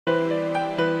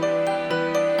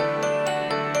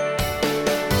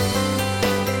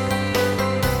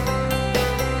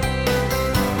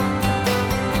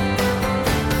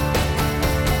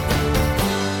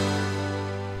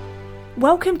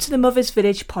Welcome to the Mother's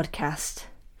Village podcast.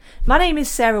 My name is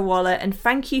Sarah Waller and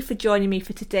thank you for joining me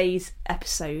for today's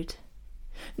episode.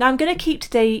 Now I'm going to keep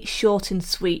today short and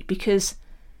sweet because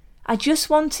I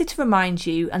just wanted to remind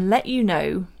you and let you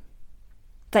know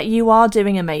that you are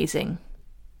doing amazing.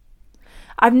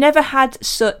 I've never had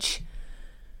such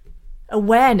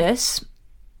awareness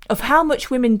of how much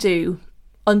women do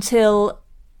until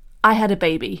I had a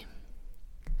baby.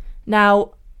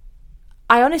 Now,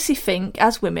 I honestly think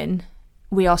as women,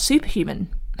 we are superhuman.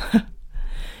 Because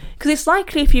it's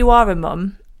likely if you are a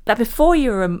mum, that before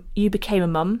you became a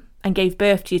mum and gave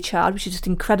birth to your child, which is just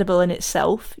incredible in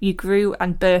itself, you grew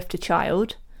and birthed a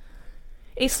child,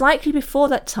 it's likely before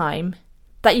that time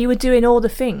that you were doing all the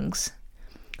things.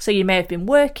 So you may have been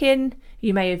working,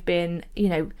 you may have been,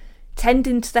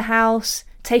 tending to the house,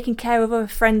 taking care of other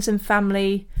friends and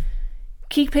family,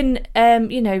 keeping,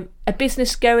 a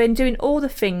business going, doing all the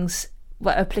things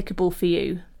that are applicable for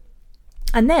you.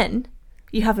 And then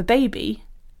you have a baby,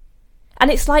 and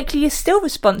it's likely you're still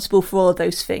responsible for all of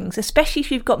those things, especially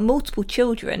if you've got multiple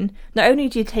children. Not only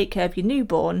do you take care of your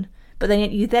newborn, but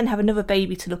then you have another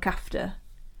baby to look after.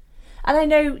 And I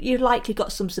know you've likely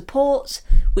got some support,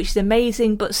 which is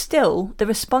amazing, but still, the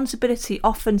responsibility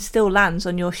often still lands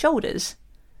on your shoulders.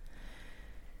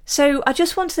 So I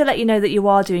just wanted to let you know that you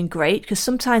are doing great, because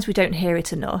sometimes we don't hear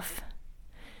it enough.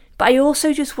 But I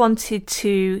also just wanted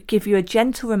to give you a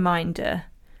gentle reminder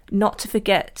not to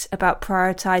forget about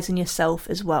prioritising yourself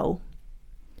as well.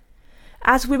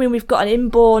 As women, we've got an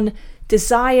inborn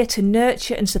desire to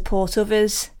nurture and support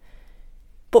others,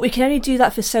 but we can only do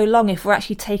that for so long if we're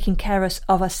actually taking care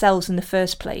of ourselves in the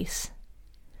first place.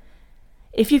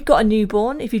 If you've got a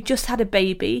newborn, if you've just had a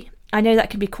baby, I know that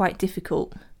can be quite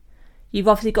difficult. You've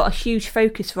obviously got a huge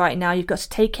focus right now. You've got to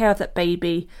take care of that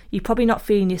baby. You're probably not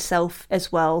feeling yourself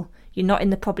as well. You're not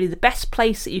in probably the best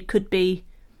place that you could be.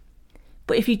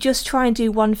 But if you just try and do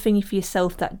one thing for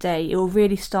yourself that day, it will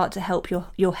really start to help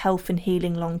your health and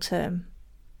healing long term.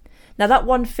 Now that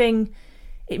one thing,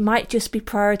 it might just be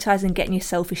prioritising getting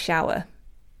yourself a shower.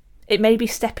 It may be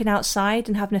stepping outside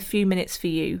and having a few minutes for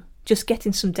you, just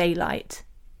getting some daylight.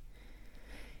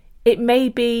 It may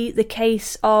be the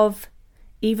case of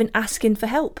even asking for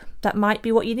help. That might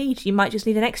be what you need. You might just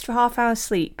need an extra half hour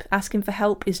sleep. Asking for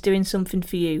help is doing something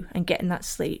for you and getting that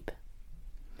sleep.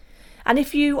 And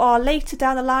if you are later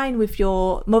down the line with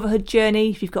your motherhood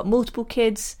journey, if you've got multiple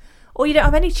kids, or you don't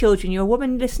have any children, you're a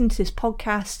woman listening to this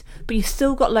podcast, but you've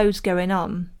still got loads going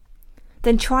on,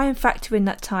 then try and factor in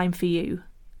that time for you.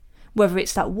 Whether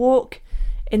it's that walk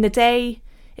in the day,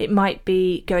 it might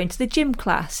be going to the gym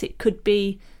class, it could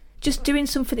be just doing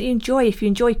something that you enjoy. If you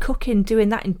enjoy cooking, doing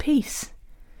that in peace.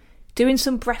 Doing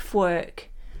some breath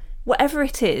work. Whatever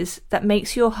it is that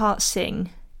makes your heart sing,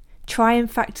 try and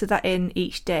factor that in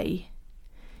each day.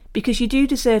 Because you do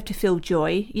deserve to feel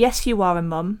joy. Yes, you are a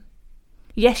mum.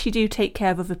 Yes, you do take care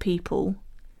of other people.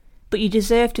 But you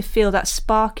deserve to feel that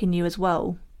spark in you as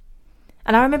well.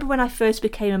 And I remember when I first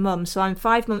became a mum, so I'm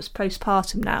 5 months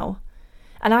postpartum now,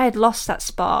 and I had lost that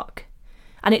spark.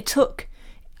 And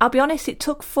I'll be honest, it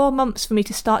took 4 months for me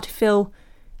to start to feel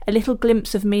a little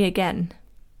glimpse of me again.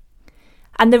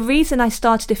 And the reason I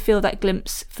started to feel that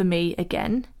glimpse for me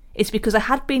again is because I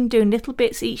had been doing little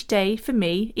bits each day for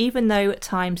me, even though at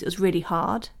times it was really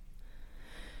hard.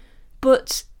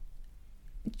 But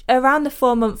around the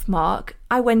 4-month mark,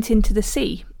 I went into the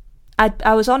sea.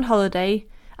 I was on holiday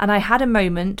and I had a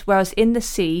moment where I was in the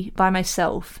sea by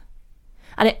myself.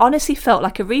 And it honestly felt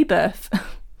like a rebirth.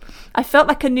 I felt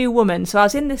like a new woman. So I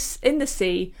was in the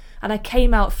sea and I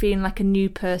came out feeling like a new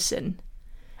person.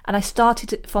 And I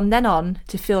started from then on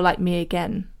to feel like me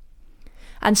again.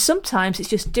 And sometimes it's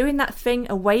just doing that thing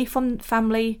away from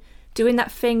family, doing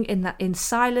that thing in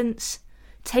silence,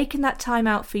 taking that time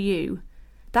out for you.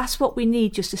 That's what we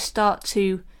need just to start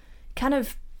to kind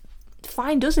of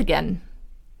find us again.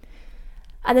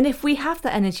 And then if we have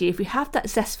that energy, if we have that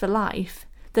zest for life,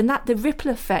 then the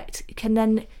ripple effect can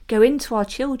then go into our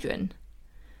children.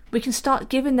 We can start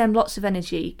giving them lots of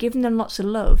energy, giving them lots of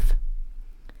love.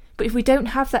 But if we don't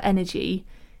have that energy,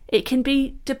 it can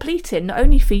be depleting, not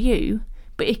only for you,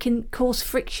 but it can cause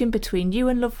friction between you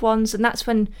and loved ones, and that's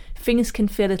when things can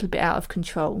feel a little bit out of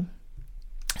control.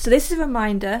 So this is a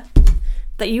reminder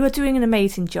that you are doing an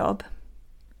amazing job,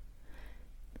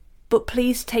 but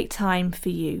please take time for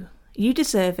you. You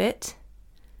deserve it.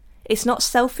 It's not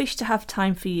selfish to have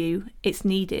time for you, it's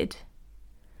needed.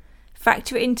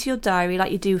 Factor it into your diary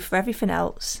like you do for everything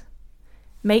else.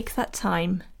 Make that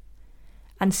time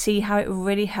and see how it will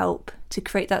really help to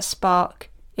create that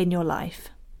spark in your life.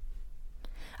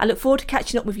 I look forward to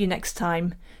catching up with you next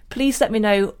time. Please let me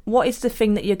know what is the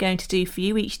thing that you're going to do for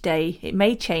you each day. It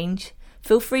may change.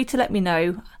 Feel free to let me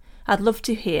know. I'd love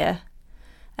to hear.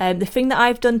 The thing that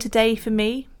I've done today for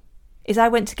me is I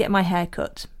went to get my hair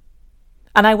cut.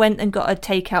 And I went and got a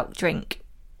takeout drink.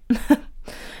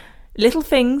 Little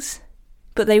things,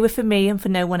 but they were for me and for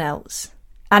no one else.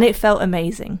 And it felt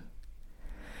amazing.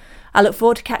 I look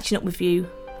forward to catching up with you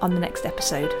on the next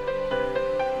episode.